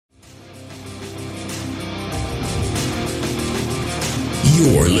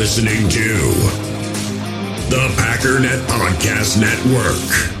You're listening to the Packernet Podcast Network.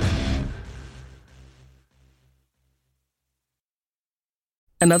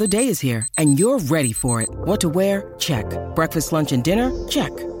 Another day is here, and you're ready for it. What to wear? Check. Breakfast, lunch, and dinner?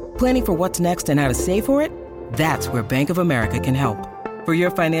 Check. Planning for what's next and how to save for it? That's where Bank of America can help. For your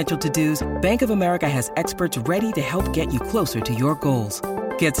financial to-dos, Bank of America has experts ready to help get you closer to your goals.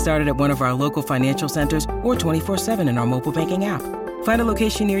 Get started at one of our local financial centers or 24/7 in our mobile banking app. Find a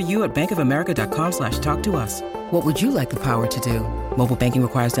location near you at bankofamerica.com/talktous. What would you like the power to do? Mobile banking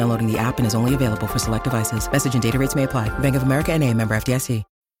requires downloading the app and is only available for select devices. Message and data rates may apply. Bank of America N.A., member FDIC.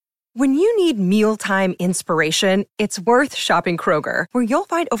 When you need mealtime inspiration, it's worth shopping Kroger, where you'll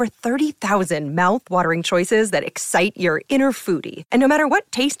find over 30,000 mouth-watering choices that excite your inner foodie. And no matter what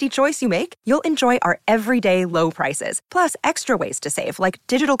tasty choice you make, you'll enjoy our everyday low prices, plus extra ways to save, like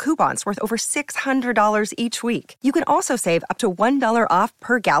digital coupons worth over $600 each week. You can also save up to $1 off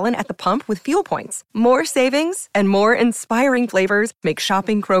per gallon at the pump with fuel points. More savings and more inspiring flavors make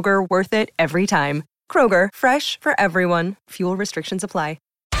shopping Kroger worth it every time. Kroger, fresh for everyone. Fuel restrictions apply.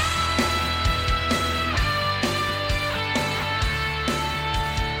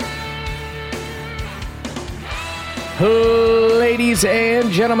 Ladies and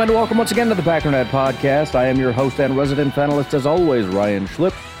gentlemen, welcome once again to the Packernet Podcast. I am your host and resident panelist, as always, Ryan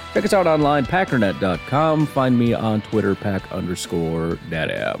Schlip. Check us out online, packernet.com. Find me on Twitter,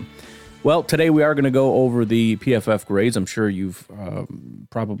 pack_data. Well, today we are going to go over the PFF grades. I'm sure you've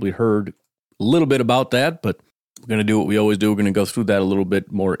probably heard a little bit about that, but we're going to do what we always do. We're going to go through that a little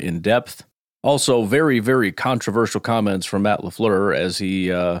bit more in depth. Also, very, very controversial comments from Matt LaFleur as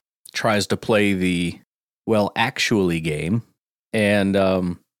he tries to play the actually game, and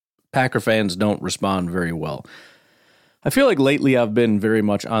Packer fans don't respond very well. I feel like lately I've been very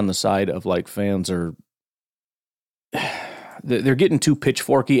much on the side of like fans are, they're getting too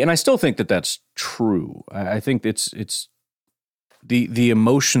pitchforky, and I still think that that's true. I think it's the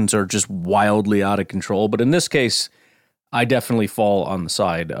emotions are just wildly out of control, but in this case, I definitely fall on the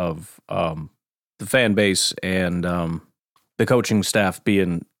side of the fan base and the coaching staff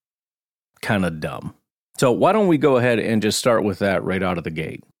being kind of dumb. So why don't we go ahead and just start with that right out of the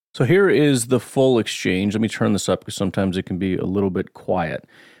gate. So here is the full exchange. Let me turn this up because sometimes it can be a little bit quiet.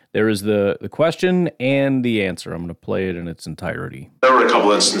 There is the question and the answer. I'm going to play it in its entirety. There were a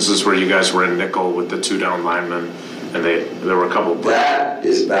couple instances where you guys were in nickel with the two down linemen, and there were a couple. That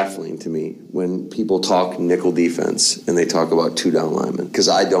is baffling to me when people talk nickel defense and they talk about two down linemen, because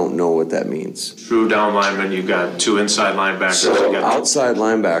I don't know what that means. True down linemen, you've got two inside linebackers. So outside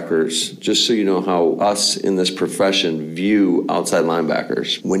linebackers, just so you know how us in this profession view outside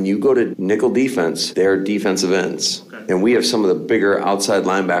linebackers, when you go to nickel defense, they're defensive ends. Okay. And we have some of the bigger outside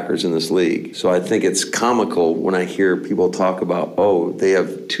linebackers in this league. So I think it's comical when I hear people talk about, oh, they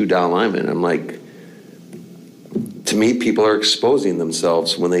have two down linemen. I'm like, to me, people are exposing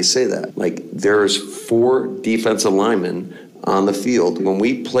themselves when they say that. Like, there's 4 defensive linemen on the field. When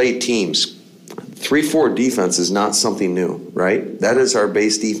we play teams, 3-4 defense is not something new, right? That is our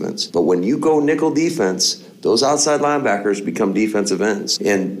base defense. But when you go nickel defense, those outside linebackers become defensive ends.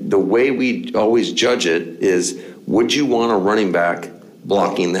 And the way we always judge it is, would you want a running back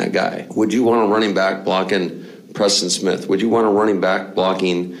blocking that guy? Would you want a running back blocking Preston Smith? Would you want a running back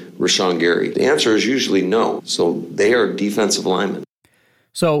blocking Rashawn Gary? The answer is usually no. So they are defensive linemen.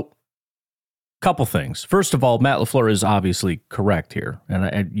 So, couple things. First of all, Matt LaFleur is obviously correct here.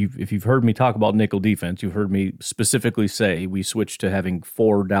 And if you've heard me talk about nickel defense, you've heard me specifically say we switched to having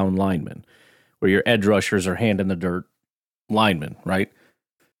 4 down linemen, where your edge rushers are hand-in-the-dirt linemen, right?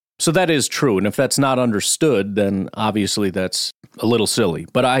 So that is true. And if that's not understood, then obviously that's a little silly.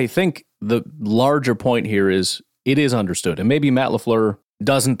 But I think the larger point here is it is understood. And maybe Matt LaFleur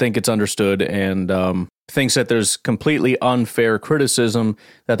doesn't think it's understood and thinks that there's completely unfair criticism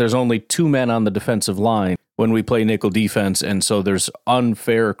that there's only 2 men on the defensive line when we play nickel defense, and so there's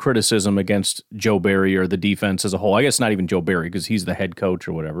unfair criticism against Joe Barry or the defense as a whole. I guess not even Joe Barry because he's the head coach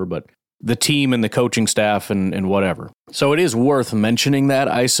or whatever, but the team and the coaching staff and whatever. So it is worth mentioning that,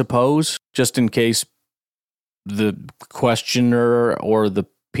 I suppose, just in case the questioner or the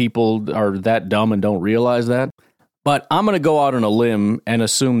people are that dumb and don't realize that. But I'm going to go out on a limb and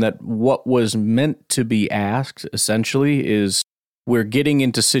assume that what was meant to be asked, essentially, is we're getting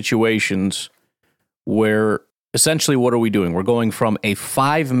into situations where, essentially, what are we doing? We're going from a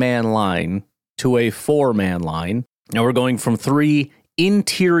 5-man line to a 4-man line. Now we're going from 3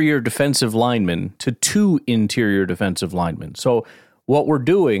 interior defensive linemen to 2 interior defensive linemen. So what we're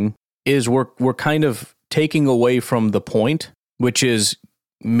doing is we're kind of taking away from the point, which is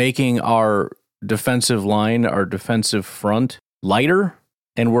making our defensive line, our defensive front lighter,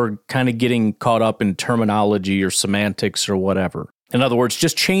 and we're kind of getting caught up in terminology or semantics or whatever. In other words,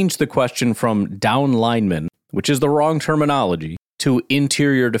 just change the question from down lineman, which is the wrong terminology, to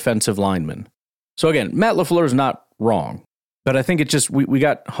interior defensive lineman. So again, Matt LaFleur is not wrong, but I think it just, we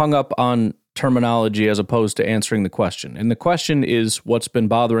got hung up on terminology as opposed to answering the question. And the question is what's been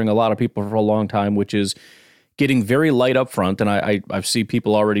bothering a lot of people for a long time, which is getting very light up front. And I've seen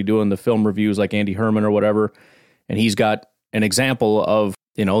people already doing the film reviews like Andy Herman or whatever, and he's got an example of,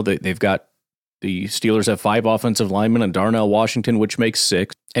 they've got the Steelers have 5 offensive linemen and Darnell Washington, which makes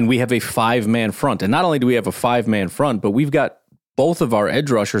 6, and we have a 5-man front. And not only do we have a 5-man front, but we've got both of our edge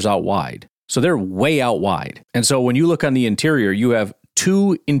rushers out wide. So they're way out wide. And so when you look on the interior, you have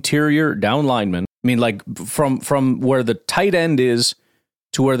 2 interior down linemen. I mean, like from where the tight end is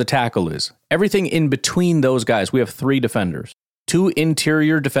to where the tackle is. Everything in between those guys, we have 3 defenders. 2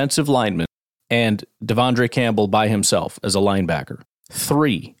 interior defensive linemen and Devondre Campbell by himself as a linebacker.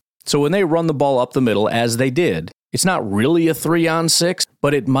 3. So when they run the ball up the middle, as they did, it's not really a 3-on-6,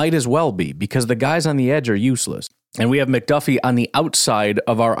 but it might as well be because the guys on the edge are useless. And we have McDuffie on the outside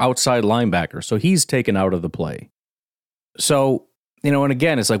of our outside linebacker, so he's taken out of the play. So, and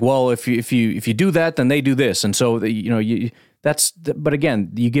again, it's like, well, if you do that, then they do this, and so but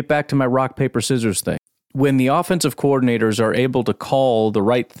again, you get back to my rock paper scissors thing. When the offensive coordinators are able to call the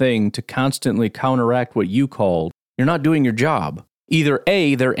right thing to constantly counteract what you called, you're not doing your job. Either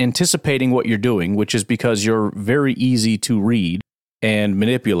A, they're anticipating what you're doing, which is because you're very easy to read and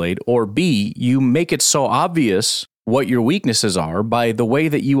manipulate, or B, you make it so obvious what your weaknesses are by the way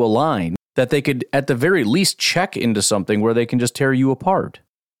that you align that they could at the very least check into something where they can just tear you apart.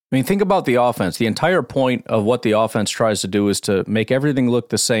 I mean, think about the offense. The entire point of what the offense tries to do is to make everything look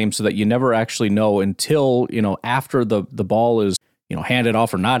the same so that you never actually know until, after the ball is, handed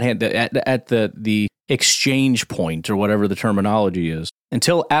off or not handed at the exchange point or whatever the terminology is.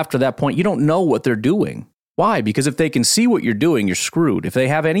 Until after that point, you don't know what they're doing. Why? Because if they can see what you're doing, you're screwed. If they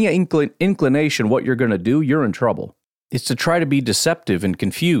have any inclination what you're going to do, you're in trouble. It's to try to be deceptive and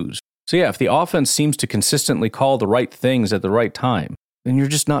confused. So yeah, if the offense seems to consistently call the right things at the right time, then you're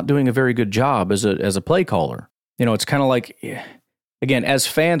just not doing a very good job as a play caller. It's kind of like, again, as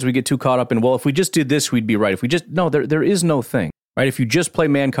fans, we get too caught up in, well, if we just did this, we'd be right. If we just, no, there is no thing, right? If you just play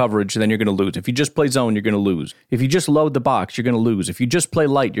man coverage, then you're going to lose. If you just play zone, you're going to lose. If you just load the box, you're going to lose. If you just play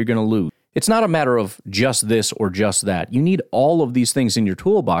light, you're going to lose. It's not a matter of just this or just that. You need all of these things in your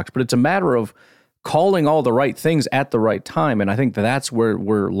toolbox, but it's a matter of calling all the right things at the right time, and I think that's where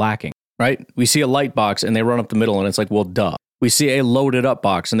we're lacking, right? We see a light box, and they run up the middle, and it's like, well, duh. We see a loaded up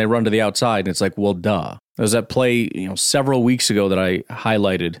box, and they run to the outside, and it's like, well, duh. There was that play several weeks ago that I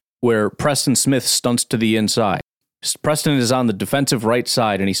highlighted where Preston Smith stunts to the inside. Preston is on the defensive right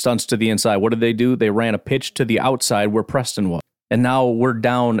side, and he stunts to the inside. What did they do? They ran a pitch to the outside where Preston was. And now we're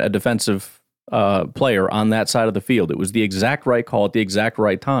down a defensive player on that side of the field. It was the exact right call at the exact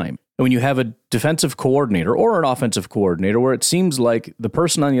right time. And when you have a defensive coordinator or an offensive coordinator where it seems like the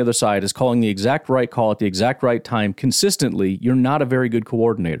person on the other side is calling the exact right call at the exact right time consistently, you're not a very good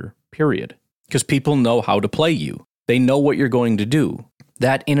coordinator, period. Because people know how to play you. They know what you're going to do.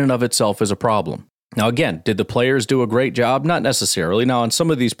 That in and of itself is a problem. Now, again, did the players do a great job? Not necessarily. Now, on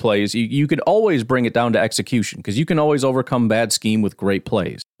some of these plays, you could always bring it down to execution because you can always overcome bad scheme with great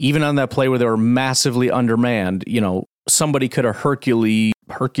plays. Even on that play where they were massively undermanned, somebody could have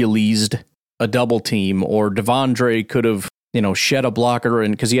Hercules'd a double team, or Devondre could have, shed a blocker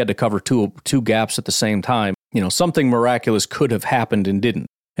and because he had to cover two gaps at the same time. Something miraculous could have happened and didn't.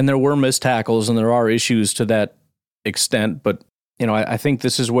 And there were missed tackles and there are issues to that extent. But, I think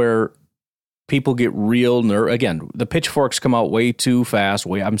this is where people get real again, the pitchforks come out way too fast.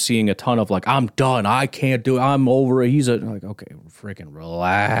 I'm seeing a ton of I'm done. I can't do it. I'm over it. Okay, freaking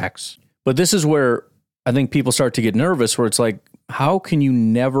relax. But this is where I think people start to get nervous where it's like, how can you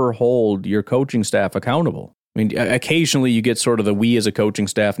never hold your coaching staff accountable? I mean, occasionally you get sort of the we as a coaching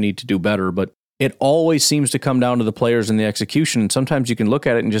staff need to do better, but it always seems to come down to the players and the execution. And sometimes you can look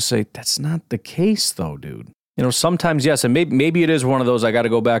at it and just say, that's not the case though, dude. Sometimes, yes, and maybe it is one of those, I got to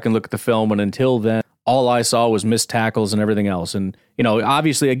go back and look at the film, and until then, all I saw was missed tackles and everything else. And,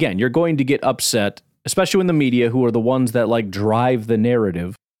 obviously, again, you're going to get upset, especially when the media, who are the ones that, drive the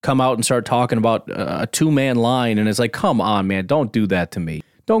narrative, come out and start talking about a two-man line, and it's like, come on, man, don't do that to me.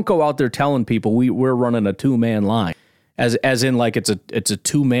 Don't go out there telling people we're running a two-man line, as in, it's a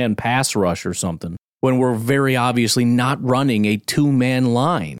two-man pass rush or something, when we're very obviously not running a two-man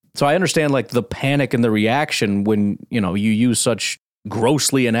line. So I understand the panic and the reaction when, you use such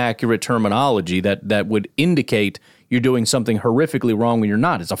grossly inaccurate terminology that would indicate you're doing something horrifically wrong when you're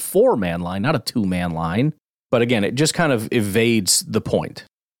not. It's a four-man line, not a two-man line. But again, it just kind of evades the point,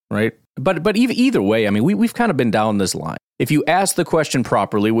 right? But either way, I mean, we've kind of been down this line. If you ask the question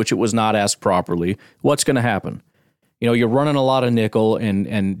properly, which it was not asked properly, what's going to happen? You know, you're running a lot of nickel,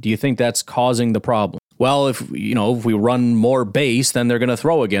 and do you think that's causing the problem? Well, if we run more base, then they're going to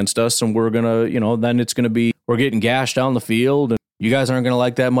throw against us, and we're going to, then it's going to be, we're getting gashed down the field, and you guys aren't going to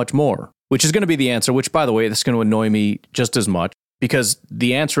like that much more, which is going to be the answer, which, by the way, this is going to annoy me just as much, because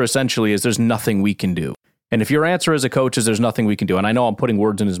the answer essentially is there's nothing we can do. And if your answer as a coach is there's nothing we can do, and I know I'm putting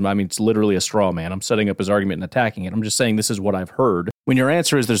words in his mouth, I mean, it's literally a straw man. I'm setting up his argument and attacking it. I'm just saying this is what I've heard. When your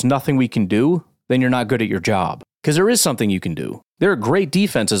answer is there's nothing we can do, then you're not good at your job. Because there is something you can do. There are great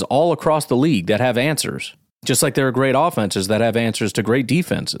defenses all across the league that have answers, just like there are great offenses that have answers to great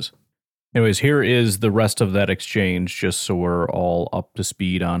defenses. Anyways, here is the rest of that exchange, just so we're all up to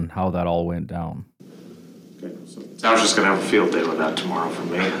speed on how that all went down. Okay, so I was just going to have a field day with that tomorrow for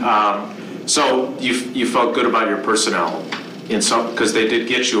me. So you felt good about your personnel in some, because they did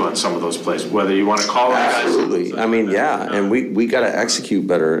get you on some of those plays, whether you want to call them. Absolutely. I mean, yeah, and we got to execute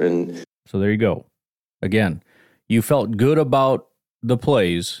better. And so there you go. Again, you felt good about the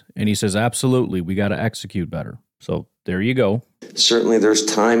plays, and he says, absolutely, we got to execute better. So there you go. Certainly there's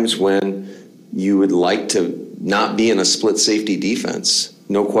times when you would like to not be in a split safety defense,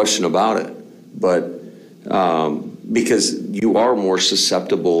 no question about it. But because you are more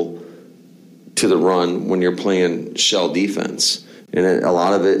susceptible to the run when you're playing shell defense. And a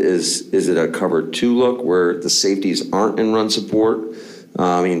lot of it is it a cover 2 look where the safeties aren't in run support?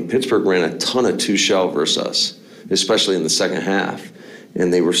 I mean, Pittsburgh ran a ton of 2 shell versus us, especially in the second half.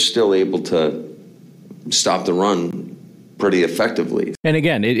 And they were still able to stop the run pretty effectively. And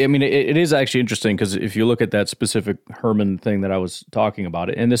again, it is actually interesting because if you look at that specific Herman thing that I was talking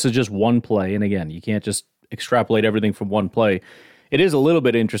about, and this is just one play, and again, you can't just extrapolate everything from one play. It is a little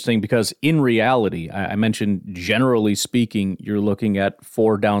bit interesting because in reality, I mentioned generally speaking, you're looking at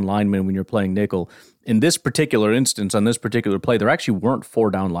 4 down linemen when you're playing nickel. In this particular instance, on this particular play, there actually weren't 4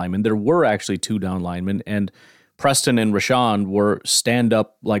 down linemen. There were actually 2 down linemen, and Preston and Rashawn were stand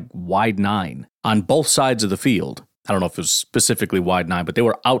up like wide 9 on both sides of the field. I don't know if it was specifically wide 9, but they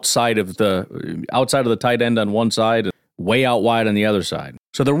were outside of the tight end on one side, way out wide on the other side.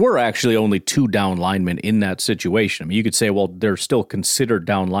 So there were actually only 2 down linemen in that situation. I mean, you could say, well, they're still considered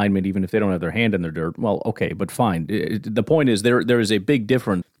down linemen even if they don't have their hand in their dirt. Well, okay, but fine. The point is there is a big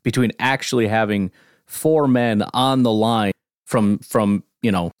difference between actually having 4 men on the line from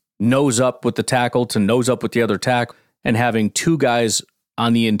nose up with the tackle to nose up with the other tackle, and having 2 guys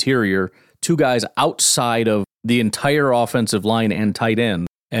on the interior, 2 guys outside of the entire offensive line and tight end,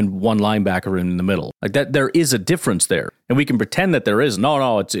 and 1 linebacker in the middle. Like that, there is a difference there. And we can pretend that there is.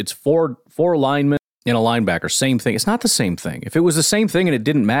 No, it's 4 linemen and a linebacker. Same thing. It's not the same thing. If it was the same thing and it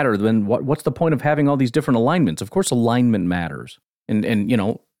didn't matter, then what's the point of having all these different alignments? Of course, alignment matters.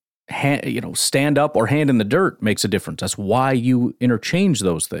 And stand up or hand in the dirt makes a difference. That's why you interchange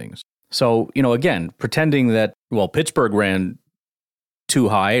those things. So, again, pretending that, well, Pittsburgh ran too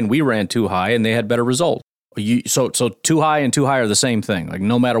high and we ran too high and they had better results. So too high and too high are the same thing. Like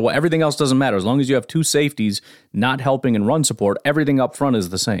no matter what, everything else doesn't matter. As long as you have 2 safeties not helping in run support, everything up front is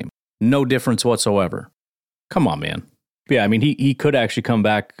the same. No difference whatsoever. Come on, man. Yeah, I mean, he could actually come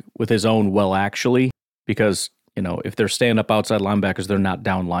back with his own, well, actually, because, if they're stand-up outside linebackers, they're not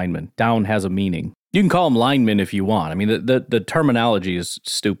down linemen. Down has a meaning. You can call them linemen if you want. I mean, the terminology is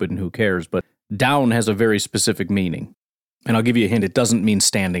stupid and who cares, but down has a very specific meaning. And I'll give you a hint, it doesn't mean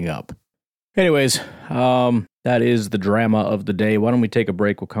standing up. Anyways, that is the drama of the day. Why don't we take a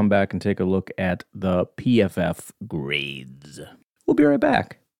break? We'll come back and take a look at the PFF grades. We'll be right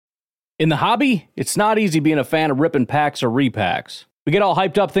back. In the hobby, it's not easy being a fan of ripping packs or repacks. We get all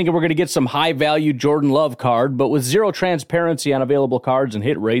hyped up thinking we're going to get some high-value Jordan Love card, but with zero transparency on available cards and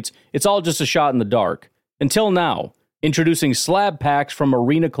hit rates, it's all just a shot in the dark. Until now. Introducing slab packs from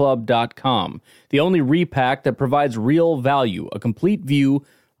arenaclub.com, the only repack that provides real value, a complete view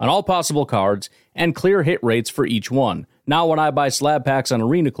on all possible cards, and clear hit rates for each one. Now when I buy slab packs on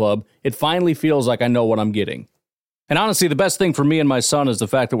Arena Club, it finally feels like I know what I'm getting. And honestly, the best thing for me and my son is the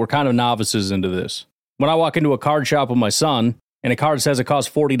fact that we're kind of novices into this. When I walk into a card shop with my son, and a card says it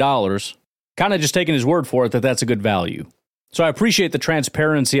costs $40, kind of just taking his word for it that that's a good value. So I appreciate the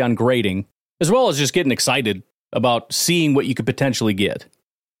transparency on grading, as well as just getting excited about seeing what you could potentially get.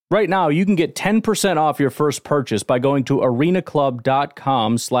 Right now, you can get 10% off your first purchase by going to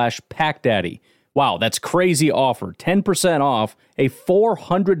arenaclub.com/packdaddy. Wow, that's crazy offer. 10% off a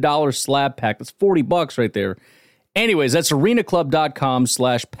 $400 slab pack. That's $40 right there. Anyways, that's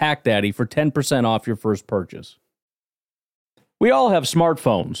arenaclub.com/packdaddy for 10% off your first purchase. We all have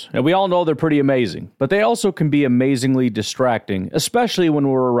smartphones, and we all know they're pretty amazing, but they also can be amazingly distracting, especially when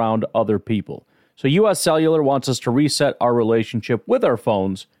we're around other people. So US Cellular wants us to reset our relationship with our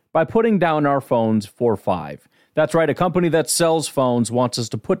phones by putting down our phones for $5. That's right, a company that sells phones wants us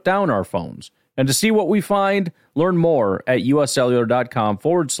to put down our phones. And to see what we find, learn more at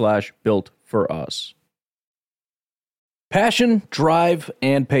uscellular.com/built-for-us. Passion, drive,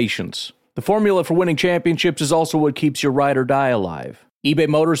 and patience. The formula for winning championships is also what keeps your ride or die alive. eBay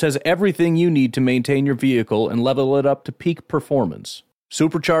Motors has everything you need to maintain your vehicle and level it up to peak performance.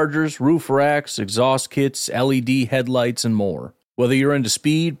 Superchargers, roof racks, exhaust kits, LED headlights, and more. Whether you're into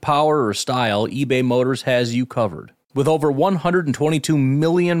speed, power, or style, eBay Motors has you covered. With over 122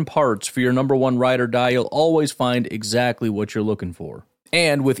 million parts for your number one ride or die, you'll always find exactly what you're looking for.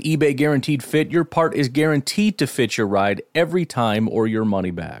 And with eBay Guaranteed Fit, your part is guaranteed to fit your ride every time or your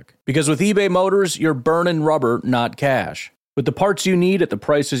money back. Because with eBay Motors, you're burning rubber, not cash. With the parts you need at the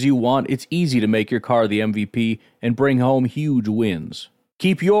prices you want, it's easy to make your car the MVP and bring home huge wins.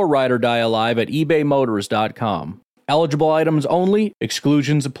 Keep your ride or die alive at ebaymotors.com. Eligible items only,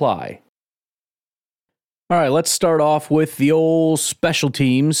 exclusions apply. All right, let's start off with the old special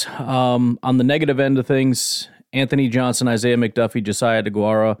teams. On the negative end of things, Anthony Johnson, Isaiah McDuffie, Josiah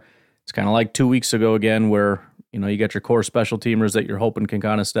DeGuara. It's kind of like 2 weeks ago again where, you got your core special teamers that you're hoping can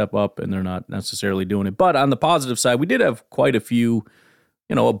kind of step up, and they're not necessarily doing it. But on the positive side, we did have quite a few,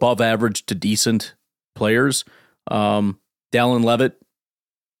 above average to decent players. Dallin Levitt,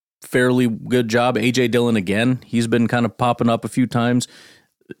 fairly good job. A.J. Dillon again. He's been kind of popping up a few times.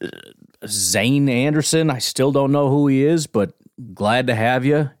 Zane Anderson, I still don't know who he is, but glad to have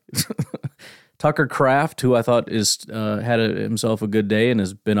you. Tucker Kraft, who I thought had himself a good day and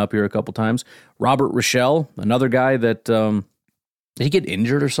has been up here a couple times. Robert Rochelle, another guy that, did he get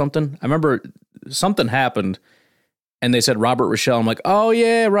injured or something? I remember something happened and they said Robert Rochelle. I'm like, oh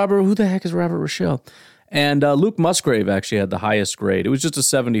yeah, Robert, who the heck is Robert Rochelle? And Luke Musgrave actually had the highest grade. It was just a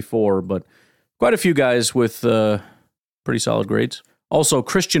 74, but quite a few guys with pretty solid grades. Also,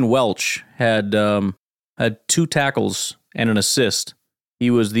 Christian Welch had 2 tackles and an assist. He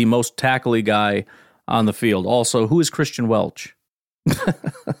was the most tackly guy on the field. Also, who is Christian Welch?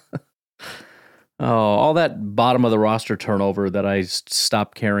 All that bottom of the roster turnover that I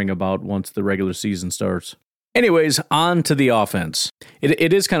stopped caring about once the regular season starts. Anyways, on to the offense.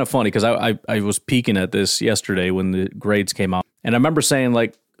 It is kind of funny because I was peeking at this yesterday when the grades came out. And I remember saying,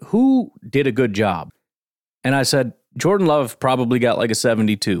 who did a good job? And I said, Jordan Love probably got like a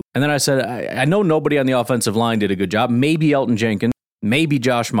 72. And then I said, I know nobody on the offensive line did a good job. Maybe Elton Jenkins. Maybe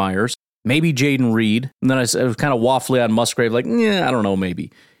Josh Myers, maybe Jaden Reed. And then I was kind of waffly on Musgrave, I don't know,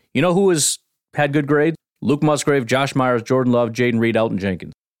 maybe. You know who had good grades? Luke Musgrave, Josh Myers, Jordan Love, Jaden Reed, Elton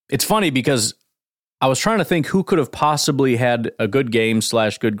Jenkins. It's funny because I was trying to think who could have possibly had a good game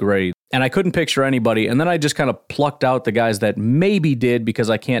 / good grade, and I couldn't picture anybody. And then I just kind of plucked out the guys that maybe did because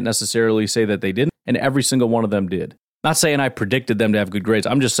I can't necessarily say that they didn't, and every single one of them did. Not saying I predicted them to have good grades.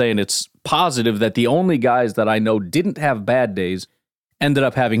 I'm just saying it's positive that the only guys that I know didn't have bad days ended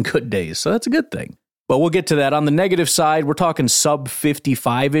up having good days, so that's a good thing. But we'll get to that. On the negative side, we're talking sub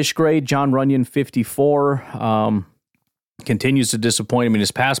 55-ish grade. John Runyon, 54. Continues to disappoint. I mean,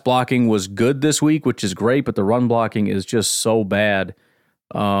 his pass blocking was good this week, which is great, but the run blocking is just so bad.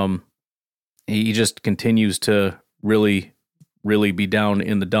 He just continues to really, really be down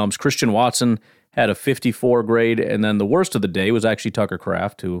in the dumps. Christian Watson had a 54 grade, and then the worst of the day was actually Tucker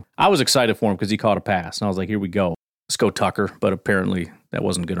Kraft, who I was excited for him because he caught a pass, and I was like, here we go. Let's go Tucker, but apparently that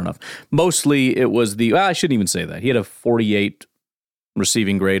wasn't good enough. Mostly it was I shouldn't even say that. He had a 48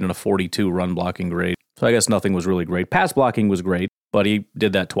 receiving grade and a 42 run blocking grade. So I guess nothing was really great. Pass blocking was great, but he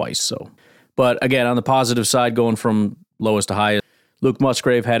did that twice. So, but again, on the positive side, going from lowest to highest, Luke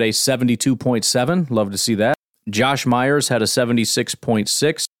Musgrave had a 72.7. Love to see that. Josh Myers had a 76.6.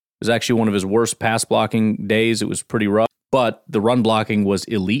 It was actually one of his worst pass blocking days. It was pretty rough, but the run blocking was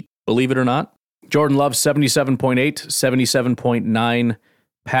elite, believe it or not. Jordan Love, 77.8, 77.9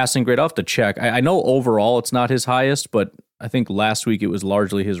 passing grade. I'll have to check. I know overall it's not his highest, but I think last week it was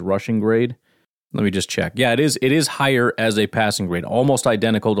largely his rushing grade. Let me just check. Yeah, it is higher as a passing grade, almost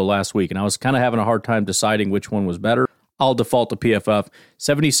identical to last week. And I was kind of having a hard time deciding which one was better. I'll default to PFF.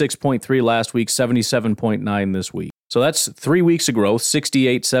 76.3 last week, 77.9 this week. So that's 3 weeks of growth,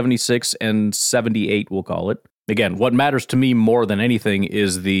 68, 76, and 78, we'll call it. Again, what matters to me more than anything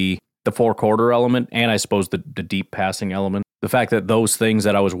is the four-quarter element, and I suppose the deep passing element. The fact that those things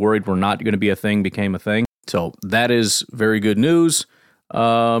that I was worried were not going to be a thing became a thing. So that is very good news.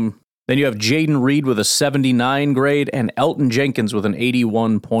 Then you have Jaden Reed with a 79 grade and Elton Jenkins with an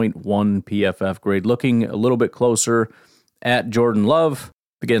 81.1 PFF grade. Looking a little bit closer at Jordan Love.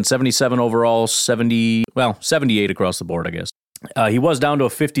 Again, 77 overall, 78 across the board, I guess. He was down to a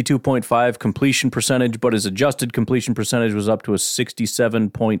 52.5 completion percentage, but his adjusted completion percentage was up to a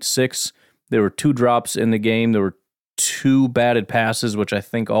 67.6. There were 2 drops in the game. There were 2 batted passes, which I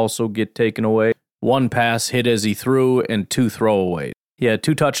think also get taken away. 1 pass hit as he threw, and 2 throwaways. He had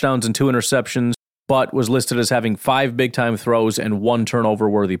 2 touchdowns and 2 interceptions, but was listed as having 5 big-time throws and 1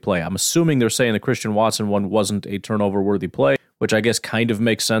 turnover-worthy play. I'm assuming they're saying the Christian Watson one wasn't a turnover-worthy play, which I guess kind of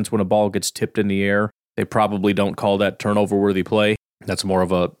makes sense when a ball gets tipped in the air. They probably don't call that turnover-worthy play. That's more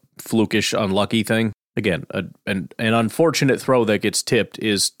of a flukish, unlucky thing. Again, an unfortunate throw that gets tipped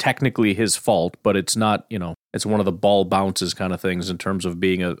is technically his fault, but it's not, it's one of the ball bounces kind of things in terms of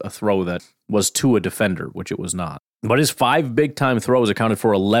being a throw that was to a defender, which it was not. But his 5 big-time throws accounted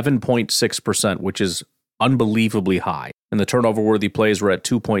for 11.6%, which is unbelievably high. And the turnover-worthy plays were at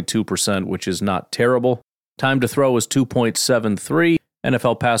 2.2%, which is not terrible. Time to throw was 2.73,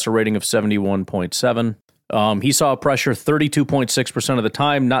 NFL passer rating of 71.7. He saw pressure 32.6% of the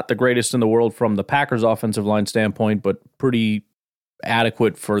time, not the greatest in the world from the Packers offensive line standpoint, but pretty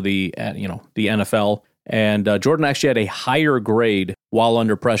adequate for the NFL. And Jordan actually had a higher grade while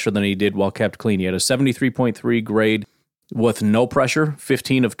under pressure than he did while kept clean. He had a 73.3 grade with no pressure,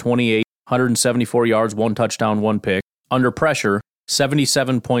 15 of 28, 174 yards, 1 touchdown, 1 pick. Under pressure,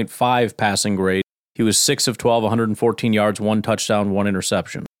 77.5 passing grade. He was 6 of 12, 114 yards, 1 touchdown, 1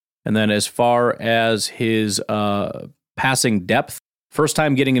 interception. And then as far as his passing depth, first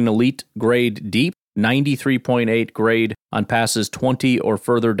time getting an elite grade deep, 93.8 grade on passes 20 or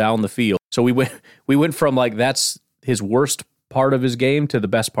further down the field. So we went from that's his worst part of his game to the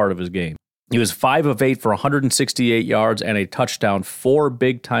best part of his game. He was 5 of 8 for 168 yards and a touchdown, 4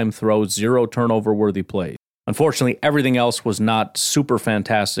 big-time throws, 0 turnover-worthy plays. Unfortunately, everything else was not super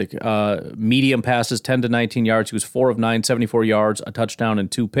fantastic. Medium passes, 10 to 19 yards. He was 4 of 9, 74 yards, a touchdown,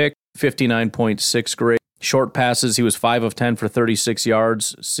 and 2 picks, 59.6 grade. Short passes, he was 5 of 10 for 36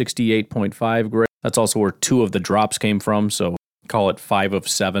 yards, 68.5 grade. That's also where 2 of the drops came from, so call it 5 of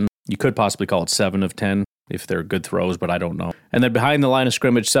 7. You could possibly call it 7 of 10 if they're good throws, but I don't know. And then behind the line of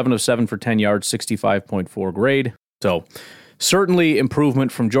scrimmage, 7 of 7 for 10 yards, 65.4 grade. So certainly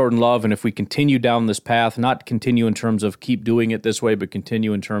improvement from Jordan Love, and if we continue down this path, not continue in terms of keep doing it this way, but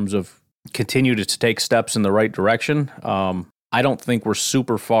continue in terms of continue to take steps in the right direction, I don't think we're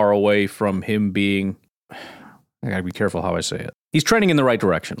super far away from him being, I gotta be careful how I say it. He's trending in the right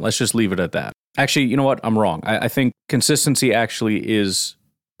direction. Let's just leave it at that. Actually, you know what? I'm wrong. I think consistency actually is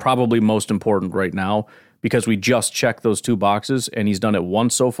probably most important right now because we just checked those 2 boxes, and he's done it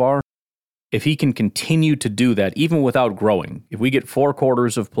once so far. If he can continue to do that, even without growing, if we get 4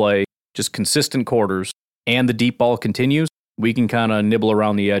 quarters of play, just consistent quarters, and the deep ball continues, we can kind of nibble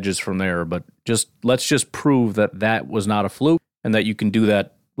around the edges from there. But let's just prove that was not a fluke and that you can do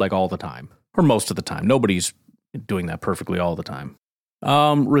that all the time, or most of the time. Nobody's doing that perfectly all the time.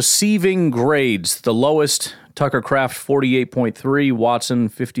 Receiving grades, the lowest, Tucker Kraft 48.3, Watson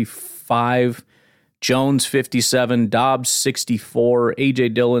 55, Jones 57, Dobbs 64, A.J.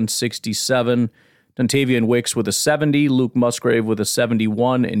 Dillon 67, Dontavian Wicks with a 70, Luke Musgrave with a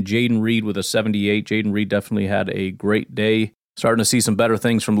 71, and Jaden Reed with a 78. Jaden Reed definitely had a great day. Starting to see some better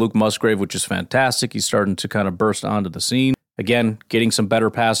things from Luke Musgrave, which is fantastic. He's starting to kind of burst onto the scene. Again, getting some better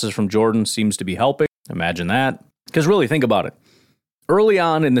passes from Jordan seems to be helping. Imagine that. Because really, think about it. Early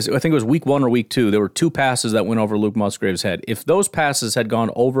on in this, I think it was week 1 or week 2, there were 2 passes that went over Luke Musgrave's head. If those passes had gone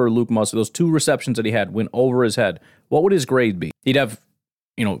over Luke Musgrave, those 2 receptions that he had went over his head, what would his grade be? He'd have,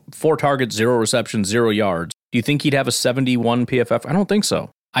 4 targets, 0 receptions, 0 yards. Do you think he'd have a 71 PFF? I don't think so.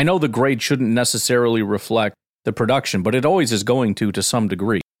 I know the grade shouldn't necessarily reflect the production, but it always is going to some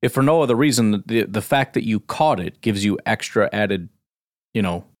degree. If for no other reason, the fact that you caught it gives you extra added,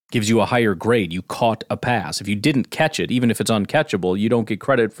 gives you a higher grade. You caught a pass. If you didn't catch it, even if it's uncatchable, you don't get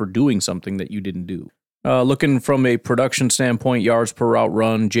credit for doing something that you didn't do. Looking from a production standpoint, yards per route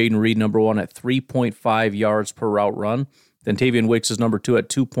run, Jaden Reed number 1 at 3.5 yards per route run. Dontavian Wicks is number 2 at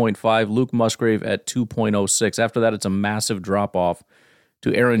 2.5. Luke Musgrave at 2.06. After that, it's a massive drop-off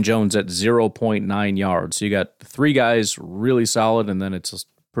to Aaron Jones at 0.9 yards. So you got 3 guys really solid, and then it's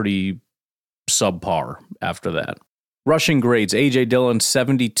pretty subpar after that. Rushing grades, A.J. Dillon,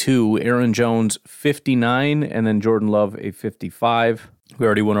 72, Aaron Jones, 59, and then Jordan Love, a 55. We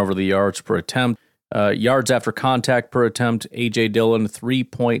already went over the yards per attempt. Yards after contact per attempt, A.J. Dillon,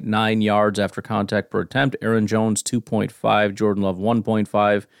 3.9 yards after contact per attempt. Aaron Jones, 2.5. Jordan Love,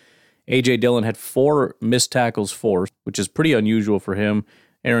 1.5. A.J. Dillon had 4 missed tackles forced, which is pretty unusual for him.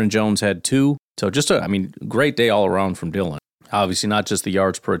 Aaron Jones had 2. So just great day all around from Dillon. Obviously not just the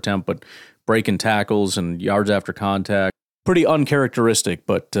yards per attempt, but breaking tackles and yards after contact. pretty uncharacteristic,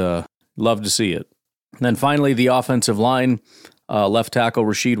 but love to see it. And then finally, the offensive line, left tackle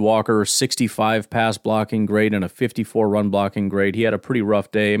Rasheed Walker, 65 pass blocking grade and a 54 run blocking grade. He had a pretty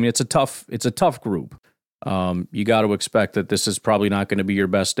rough day. I mean, it's a tough group. You got to expect that this is probably not going to be your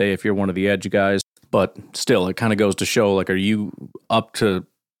best day if you're one of the edge guys. But still, it kind of goes to show, like, are you up to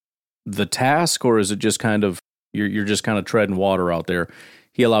the task, or is it just kind of you're just kind of treading water out there?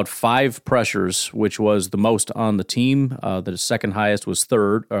 He allowed 5 pressures, which was the most on the team. The second highest was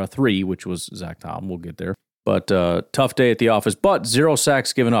 3, which was Zach Tom. We'll get there. But tough day at the office, but 0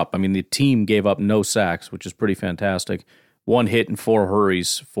 sacks given up. I mean, the team gave up no sacks, which is pretty fantastic. 1 hit and 4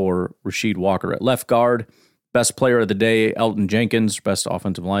 hurries for Rasheed Walker. At left guard, best player of the day, Elton Jenkins, best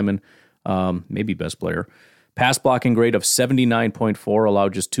offensive lineman, maybe best player. Pass blocking grade of 79.4,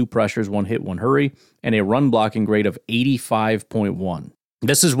 allowed just 2 pressures, 1 hit, 1 hurry, and a run blocking grade of 85.1.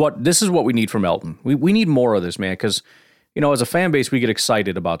 This is what we need from Elton. We need more of this, man, because, you know, as a fan base, we get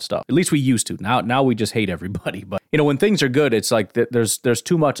excited about stuff. At least we used to. Now we just hate everybody. But, you know, when things are good, it's like there's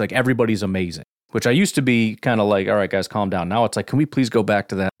too much, like, everybody's amazing, which I used to be kind of like, all right, guys, calm down. Now it's like, can we please go back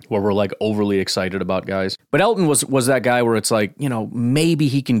to that where we're, like, overly excited about guys? But Elton was that guy where it's like, you know, maybe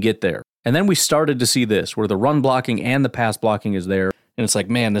he can get there. And then we started to see this, where the run blocking and the pass blocking is there. And it's like,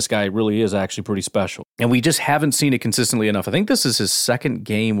 man, this guy really is actually pretty special. And we just haven't seen it consistently enough. I think this is his second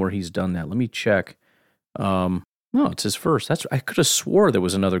game where he's done that. Let me check. No, it's his first. I could have swore there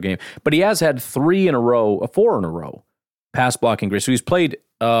was another game. But he has had 4 in a row, pass blocking grade. So he's played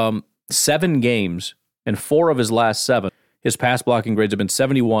 7 games, and 4 of his last 7, his pass blocking grades have been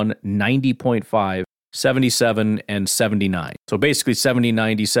 71, 90.5, 77, and 79. So basically 70,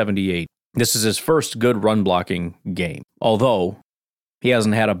 90, 78. This is his first good run blocking game, although he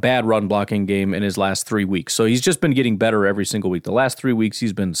hasn't had a bad run blocking game in his last 3 weeks. So he's just been getting better every single week. The last 3 weeks,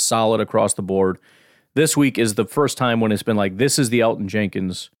 he's been solid across the board. This week is the first time when it's been like, this is the Elton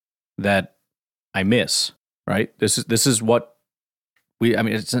Jenkins that I miss, right? This is what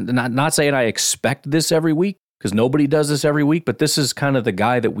it's not saying I expect this every week, because nobody does this every week, but this is kind of the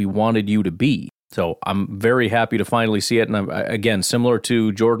guy that we wanted you to be. So I'm very happy to finally see it. And again, similar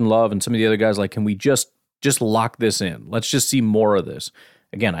to Jordan Love and some of the other guys, like, can we just lock this in? Let's just see more of this.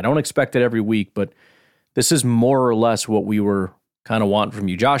 Again, I don't expect it every week, but this is more or less what we were kind of wanting from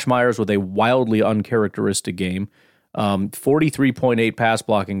you. Josh Myers with a wildly uncharacteristic game. 43.8 pass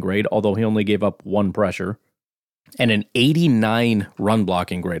blocking grade, although he only gave up 1 pressure. And an 89 run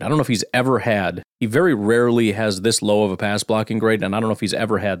blocking grade. I don't know if he's ever had, he very rarely has this low of a pass blocking grade, and I don't know if he's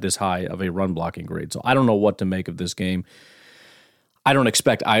ever had this high of a run blocking grade. So I don't know what to make of this game. I don't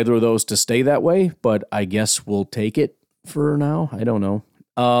expect either of those to stay that way, but I guess we'll take it for now. I don't know.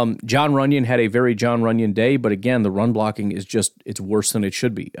 John Runyon had a very John Runyon day, but again, the run blocking is it's worse than it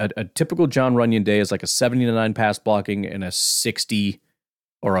should be. A typical John Runyon day is like a 79 pass blocking and a 60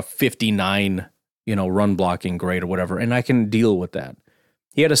 or a 59 run blocking grade or whatever, and I can deal with that.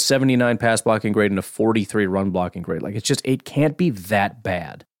 He had a 79 pass blocking grade and a 43 run blocking grade. Like, it can't be that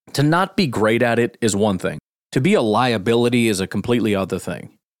bad. To not be great at it is one thing. To be a liability is a completely other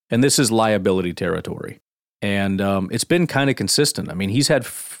thing. And this is liability territory. And it's been kind of consistent. I mean, he's had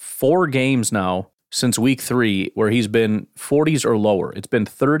 4 games now since week 3 where he's been 40s or lower. It's been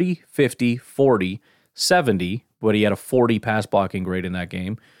 30, 50, 40, 70, but he had a 40 pass blocking grade in that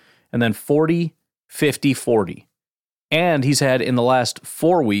game. And then 40, 50, 40. And he's had, in the last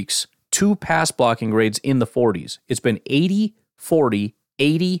 4 weeks, 2 pass blocking grades in the 40s. It's been 80, 40,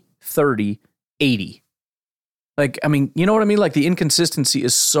 80, 30, 80. Like, I mean, you know what I mean? Like, the inconsistency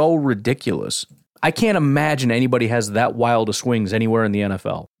is so ridiculous. I can't imagine anybody has that wild of swings anywhere in the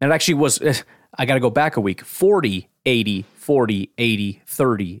NFL. And it actually was, I got to go back a week, 40, 80, 40, 80,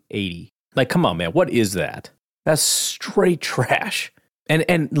 30, 80. Like, come on, man, what is that? That's straight trash.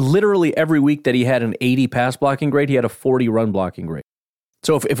 And literally every week that he had an 80 pass blocking grade, he had a 40 run blocking grade.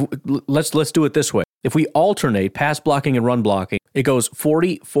 So if let's do it this way. If we alternate pass blocking and run blocking, it goes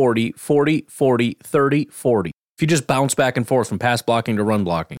 40, 40, 40, 40, 30, 40. If you just bounce back and forth from pass blocking to run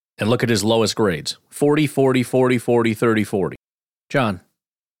blocking and look at his lowest grades, 40, 40, 40, 40, 30, 40. John,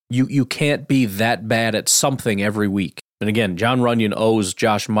 you can't be that bad at something every week. And again, John Runyon owes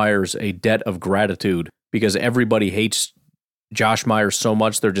Josh Myers a debt of gratitude because everybody hates Josh Myers so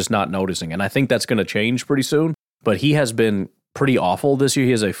much they're just not noticing. And I think that's going to change pretty soon. But he has been pretty awful this year.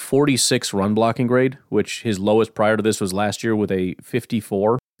 He has a 46 run blocking grade, which his lowest prior to this was last year with a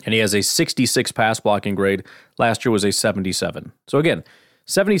 54. And he has a 66 pass blocking grade. Last year was a 77. So again,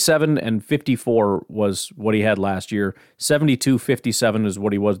 77 and 54 was what he had last year. 72, 57 is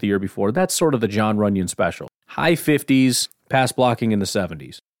what he was the year before. That's sort of the John Runyon special. High 50s, pass blocking in the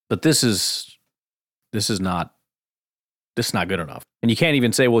 70s. But this is not This is not good enough. And you can't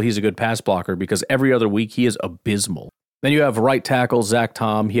even say, well, he's a good pass blocker because every other week he is abysmal. Then you have right tackle Zach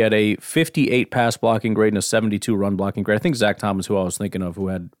Tom. He had a 58 pass blocking grade and a 72 run blocking grade. I think Zach Tom is who I was thinking of, who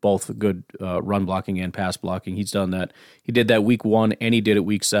had both good run blocking and pass blocking. He's done that. He did that week 1 and he did it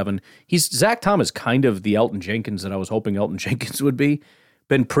week 7. Zach Tom is kind of the Elton Jenkins that I was hoping Elton Jenkins would be.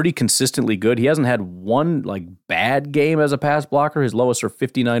 Been pretty consistently good. He hasn't had one bad game as a pass blocker. His lowest are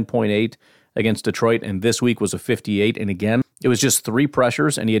 59.8 against Detroit, and this week was a 58. And again, it was just 3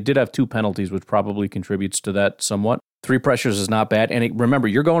 pressures, and he did have 2 penalties, which probably contributes to that somewhat. 3 pressures is not bad. And remember,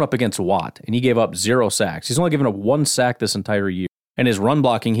 you're going up against Watt, and he gave up 0 sacks. He's only given up 1 sack this entire year. And his run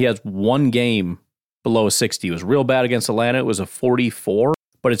blocking, he has 1 game below a 60. It was real bad against Atlanta. It was a 44,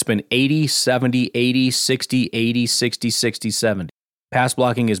 but it's been 80, 70, 80, 60, 80, 60, 60, 70. Pass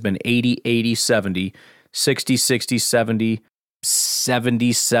blocking has been 80, 80, 70, 60, 60, 70,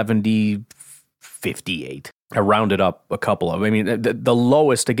 70, 70, 58. I rounded up a couple of. I mean, the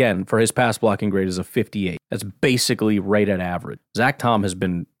lowest, again, for his pass blocking grade is a 58. That's basically right at average. Zach Tom has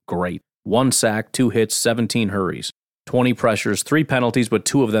been great. 1 sack, 2 hits, 17 hurries, 20 pressures, 3 penalties, but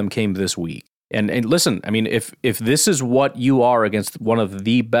 2 of them came this week. And listen, I mean, if this is what you are against one of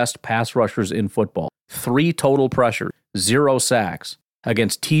the best pass rushers in football, 3 total pressures, 0 sacks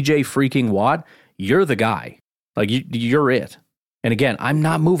against TJ freaking Watt, you're the guy. You're it. And again, I'm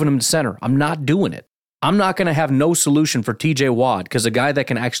not moving him to center. I'm not doing it. I'm not going to have no solution for TJ Watt because a guy that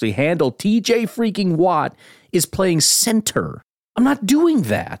can actually handle TJ freaking Watt is playing center. I'm not doing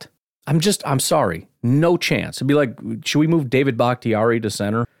that. I'm sorry. No chance. It'd be like, should we move David Bakhtiari to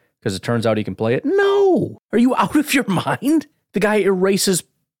center because it turns out he can play it? No. Are you out of your mind? The guy erases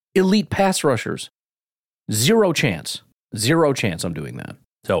elite pass rushers. 0 chance. 0 chance I'm doing that.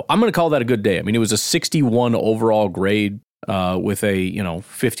 So I'm going to call that a good day. I mean, it was a 61 overall grade with a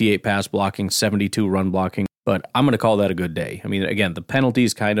 58 pass blocking, 72 run blocking. But I'm going to call that a good day. I mean, again, the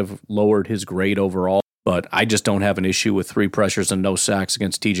penalties kind of lowered his grade overall, but I just don't have an issue with 3 pressures and no sacks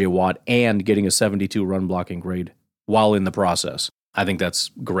against TJ Watt and getting a 72 run blocking grade while in the process. I think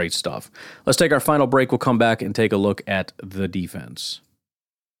that's great stuff. Let's take our final break. We'll come back and take a look at the defense.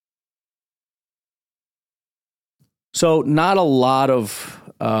 So not a lot of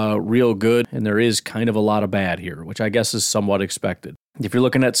real good, and there is kind of a lot of bad here, which I guess is somewhat expected. If you're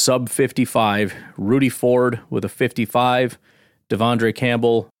looking at sub 55, Rudy Ford with a 55, Devondre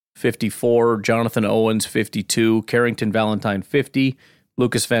Campbell 54, Jonathan Owens 52, Carrington Valentine 50,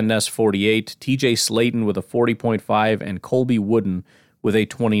 Lucas Van Ness 48, TJ Slayton with a 40.5, and Colby Wooden with a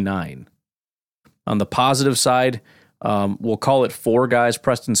 29. On the positive side, we'll call it 4 guys.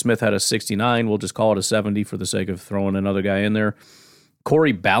 Preston Smith had a 69. We'll just call it a 70 for the sake of throwing another guy in there.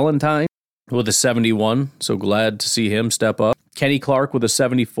 Corey Ballantyne with a 71, so glad to see him step up. Kenny Clark with a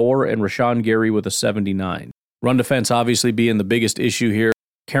 74, and Rashawn Gary with a 79. Run defense obviously being the biggest issue here.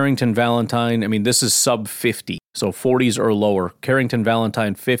 Carrington Valentine, I mean, this is sub 50, so 40s or lower. Carrington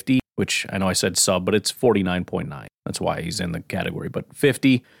Valentine 50, which I know I said sub, but it's 49.9. That's why he's in the category. But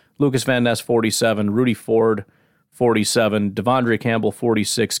 50, Lucas Van Ness 47, Rudy Ford 47, Devondre Campbell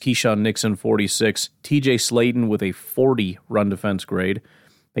 46, Keyshawn Nixon 46, TJ Slayton with a 40 run defense grade.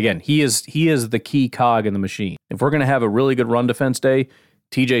 Again, he is the key cog in the machine. If we're going to have a really good run defense day,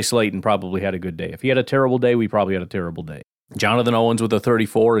 TJ Slayton probably had a good day. If he had a terrible day, we probably had a terrible day. Jonathan Owens with a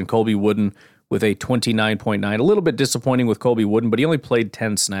 34 and Colby Wooden with a 29.9. A little bit disappointing with Colby Wooden, but he only played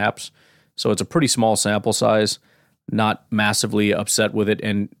 10 snaps, so it's a pretty small sample size. Not massively upset with it.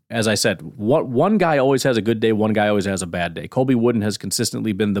 And as I said, one guy always has a good day, one guy always has a bad day. Colby Wooden has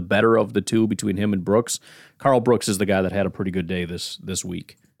consistently been the better of the two between him and Brooks. Carl Brooks is the guy that had a pretty good day this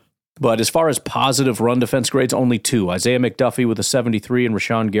week. But as far as positive run defense grades, only 2. Isaiah McDuffie with a 73 and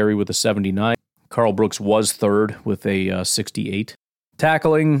Rashawn Gary with a 79. Carl Brooks was 3rd with a 68.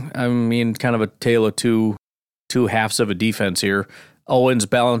 Tackling, I mean, kind of a tale of two halves of a defense here. Owens,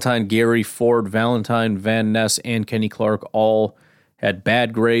 Ballantyne, Gary, Ford, Valentine, Van Ness, and Kenny Clark all had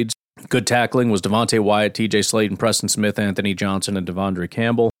bad grades. Good tackling was Devontae Wyatt, TJ Slayton, Preston Smith, Anthony Johnson, and Devondre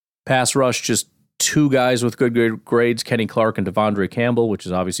Campbell. Pass rush, just 2 guys with good grades, Kenny Clark and Devondre Campbell, which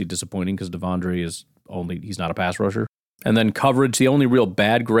is obviously disappointing because Devondre he's not a pass rusher. And then coverage, the only real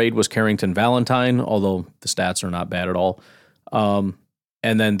bad grade was Carrington Valentine, although the stats are not bad at all. And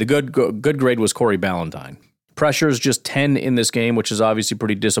then the good grade was Corey Ballantyne. Pressures, just 10 in this game, which is obviously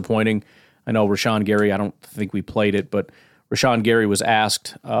pretty disappointing. I know Rashawn Gary, I don't think we played it, but Rashawn Gary was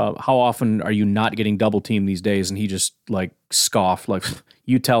asked, how often are you not getting double teamed these days? And he just scoffed,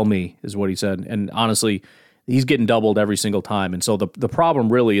 you tell me, is what he said. And honestly, he's getting doubled every single time. And so the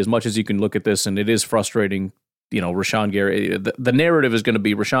problem really, as much as you can look at this, and it is frustrating, Rashawn Gary, the narrative is going to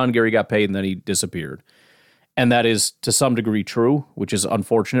be Rashawn Gary got paid and then he disappeared. And that is to some degree true, which is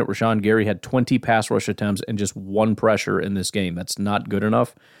unfortunate. Rashawn Gary had 20 pass rush attempts and just 1 pressure in this game. That's not good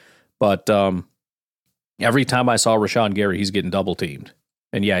enough. But every time I saw Rashawn Gary, he's getting double teamed.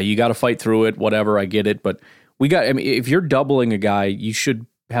 And yeah, you got to fight through it, whatever, I get it. But if you're doubling a guy, you should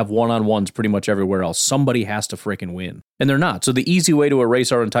have one-on-ones pretty much everywhere else. Somebody has to freaking win. And they're not. So the easy way to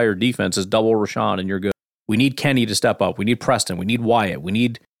erase our entire defense is double Rashawn and you're good. We need Kenny to step up. We need Preston. We need Wyatt. We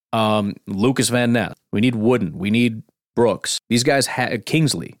need Lucas Van Ness. We need Wooden. We need Brooks. These guys had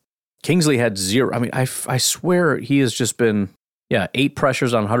Kingsley. Kingsley had 0. I mean, I swear he has just been, 8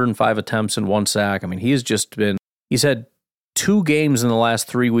 pressures on 105 attempts and 1 sack. I mean, he's had 2 games in the last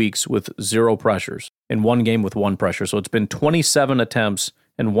 3 weeks with 0 pressures and 1 game with 1 pressure. So it's been 27 attempts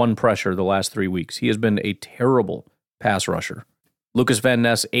and 1 pressure the last 3 weeks. He has been a terrible pass rusher. Lucas Van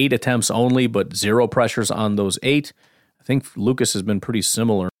Ness, 8 attempts only, but 0 pressures on those 8. I think Lucas has been pretty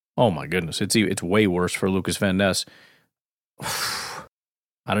similar. Oh my goodness, it's way worse for Lucas Van Ness.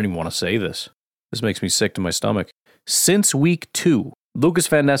 I don't even want to say this. This makes me sick to my stomach. Since week 2, Lucas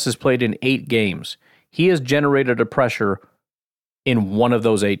Van Ness has played in 8 games. He has generated a pressure in 1 of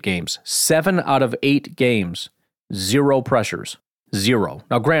those 8 games. 7 out of 8 games, 0 pressures. 0.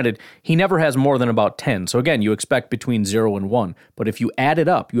 Now, granted, he never has more than about 10. So again, you expect between 0 and 1. But if you add it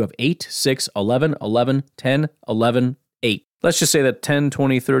up, you have 8, 6, 11, 11, 10, 11, 8. Let's just say that 10,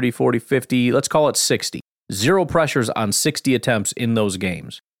 20, 30, 40, 50, let's call it 60. 0 pressures on 60 attempts in those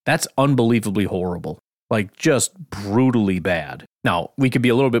games. That's unbelievably horrible. Like, just brutally bad. Now, we could be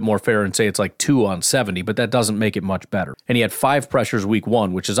a little bit more fair and say it's like 2 on 70, but that doesn't make it much better. And he had 5 pressures week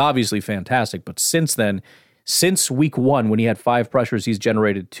 1, which is obviously fantastic. But since then, since week 1, when he had 5 pressures, he's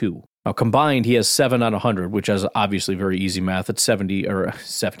generated 2. Now, combined, he has 7 on 100, which is obviously very easy math. It's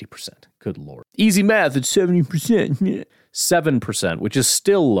 70%. Good Lord. Easy math, it's 70%. 7%, which is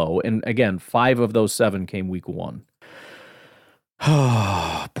still low. And again, 5 of those 7 came week 1.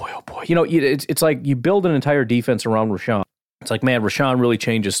 Oh, boy. You know, it's like you build an entire defense around Rashawn. It's like, man, Rashawn really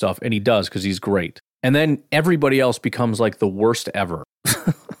changes stuff, and he does because he's great. And then everybody else becomes like the worst ever.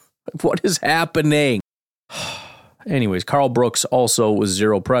 What is happening? Anyways, Carl Brooks also was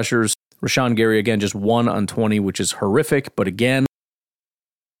 0 pressures. Rashawn Gary, again, just 1 on 20, which is horrific. But again,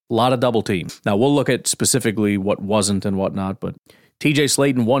 a lot of double team. Now, we'll look at specifically what wasn't and whatnot, but TJ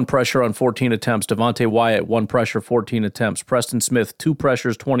Slayton, 1 pressure on 14 attempts. Devontae Wyatt, 1 pressure, 14 attempts. Preston Smith, 2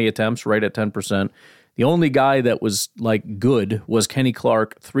 pressures, 20 attempts, right at 10%. The only guy that was, like, good was Kenny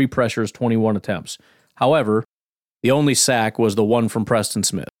Clark, 3 pressures, 21 attempts. However, the only sack was the one from Preston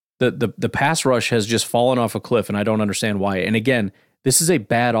Smith. The pass rush has just fallen off a cliff, and I don't understand why. And again, this is a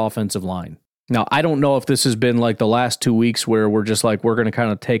bad offensive line. Now, I don't know if this has been like the last 2 weeks where we're just like, we're going to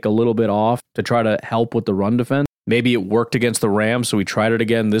kind of take a little bit off to try to help with the run defense. Maybe it worked against the Rams, so we tried it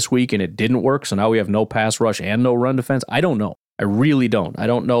again this week, and it didn't work. So now we have no pass rush and no run defense. I don't know. I really don't. I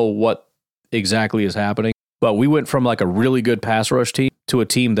don't know what exactly is happening. But we went from like a really good pass rush team to a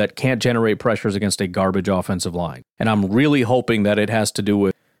team that can't generate pressures against a garbage offensive line. And I'm really hoping that it has to do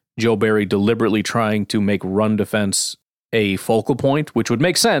with Joe Barry deliberately trying to make run defense a focal point, which would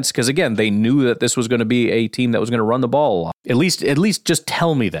make sense because, again, they knew that this was going to be a team that was going to run the ball a lot. At least just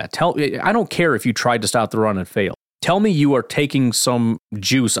tell me that. I don't care if you tried to stop the run and failed. Tell me you are taking some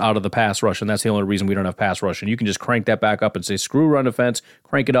juice out of the pass rush, and that's the only reason we don't have pass rush. And you can just crank that back up and say, screw run defense,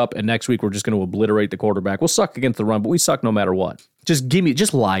 crank it up, and next week we're just going to obliterate the quarterback. We'll suck against the run, but we suck no matter what.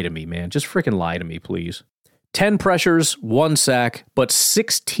 Just lie to me, man. Just freaking lie to me, please. 10 pressures, 1 sack, but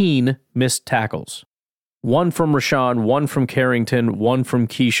 16 missed tackles. 1 from Rashawn, 1 from Carrington, 1 from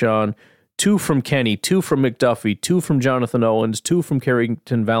Keyshawn, 2 from Kenny, 2 from McDuffie, 2 from Jonathan Owens, 2 from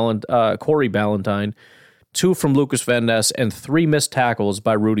Corey Ballantyne, 2 from Lucas Van Ness, and 3 missed tackles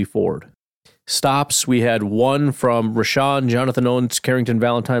by Rudy Ford. Stops, we had 1 from Rashawn, Jonathan Owens, Carrington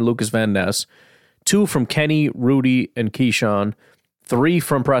Valentine, Lucas Van Ness, 2 from Kenny, Rudy, and Keyshawn, 3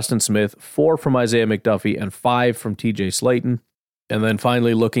 from Preston Smith, 4 from Isaiah McDuffie, and 5 from TJ Slayton. And then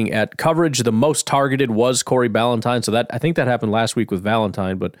finally looking at coverage, the most targeted was Corey Ballantyne. So I think that happened last week with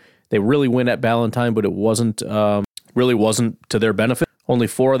Valentine, but they really went at Ballantyne, but it really wasn't to their benefit. Only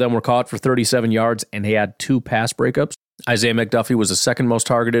 4 of them were caught for 37 yards, and he had 2 pass breakups. Isaiah McDuffie was the second most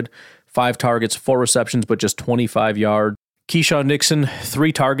targeted, 5 targets, 4 receptions, but just 25 yards. Keyshawn Nixon,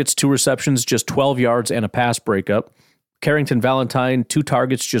 3 targets, 2 receptions, just 12 yards, and a pass breakup. Carrington Valentine, 2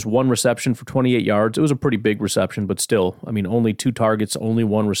 targets, just 1 reception for 28 yards. It was a pretty big reception, but still, I mean, only 2 targets, only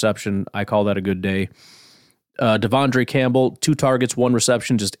 1 reception. I call that a good day. Devondre Campbell, 2 targets, 1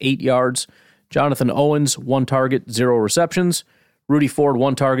 reception, just 8 yards. Jonathan Owens, 1 target, 0 receptions. Rudy Ford,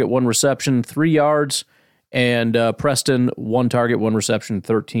 1 target, 1 reception, 3 yards. And Preston, 1 target, 1 reception,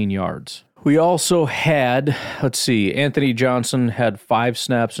 13 yards. We also had, Anthony Johnson had 5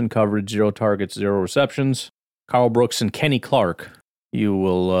 snaps in coverage, 0 targets, 0 receptions. Carl Brooks and Kenny Clark, you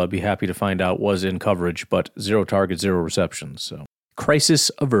will be happy to find out, was in coverage, but 0 targets, 0 receptions. So,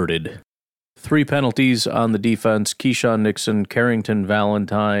 crisis averted. 3 penalties on the defense, Keyshawn Nixon, Carrington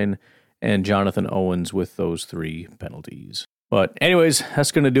Valentine, and Jonathan Owens with those 3 penalties. But anyways,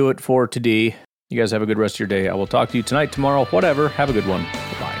 that's going to do it for today. You guys have a good rest of your day. I will talk to you tonight, tomorrow, whatever. Have a good one.